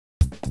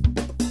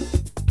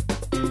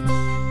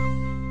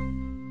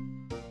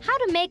How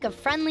to make a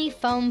friendly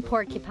foam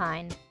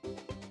porcupine.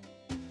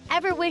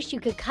 Ever wish you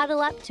could cuddle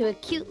up to a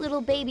cute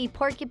little baby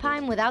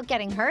porcupine without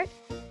getting hurt?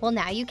 Well,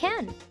 now you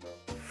can.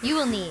 You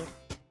will need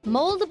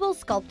moldable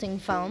sculpting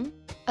foam,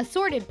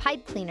 assorted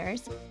pipe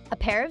cleaners, a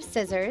pair of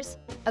scissors,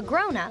 a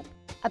grown-up,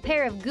 a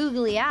pair of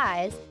googly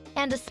eyes,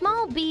 and a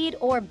small bead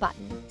or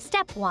button.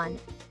 Step 1.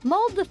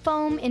 Mold the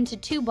foam into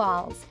 2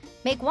 balls.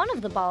 Make one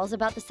of the balls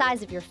about the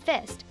size of your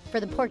fist for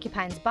the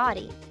porcupine's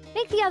body.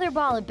 Make the other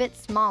ball a bit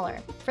smaller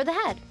for the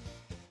head.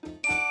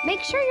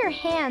 Make sure your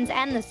hands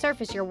and the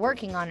surface you're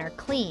working on are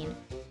clean.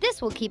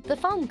 This will keep the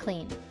foam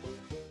clean.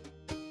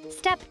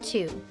 Step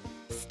 2.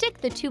 Stick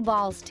the 2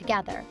 balls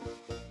together.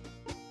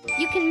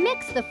 You can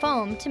mix the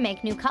foam to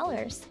make new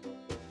colors.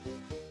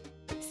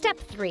 Step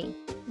 3.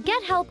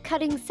 Get help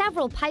cutting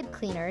several pipe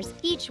cleaners,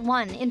 each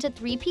one into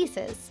 3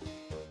 pieces.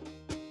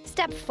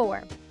 Step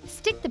 4.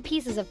 Stick the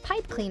pieces of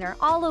pipe cleaner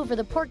all over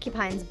the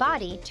porcupine's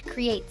body to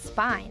create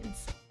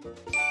spines.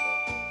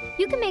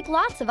 You can make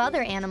lots of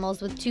other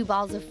animals with 2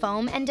 balls of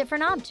foam and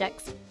different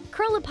objects.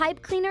 Curl a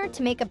pipe cleaner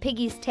to make a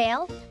piggy's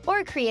tail,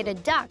 or create a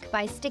duck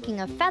by sticking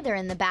a feather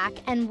in the back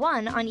and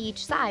one on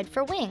each side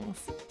for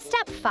wings.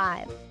 Step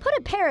 5. Put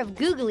a pair of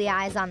googly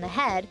eyes on the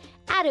head,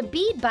 add a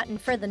bead button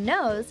for the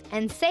nose,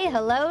 and say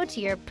hello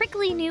to your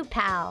prickly new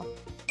pal.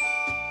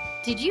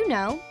 Did you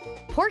know?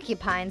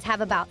 Porcupines have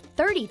about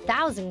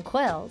 30,000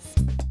 quills.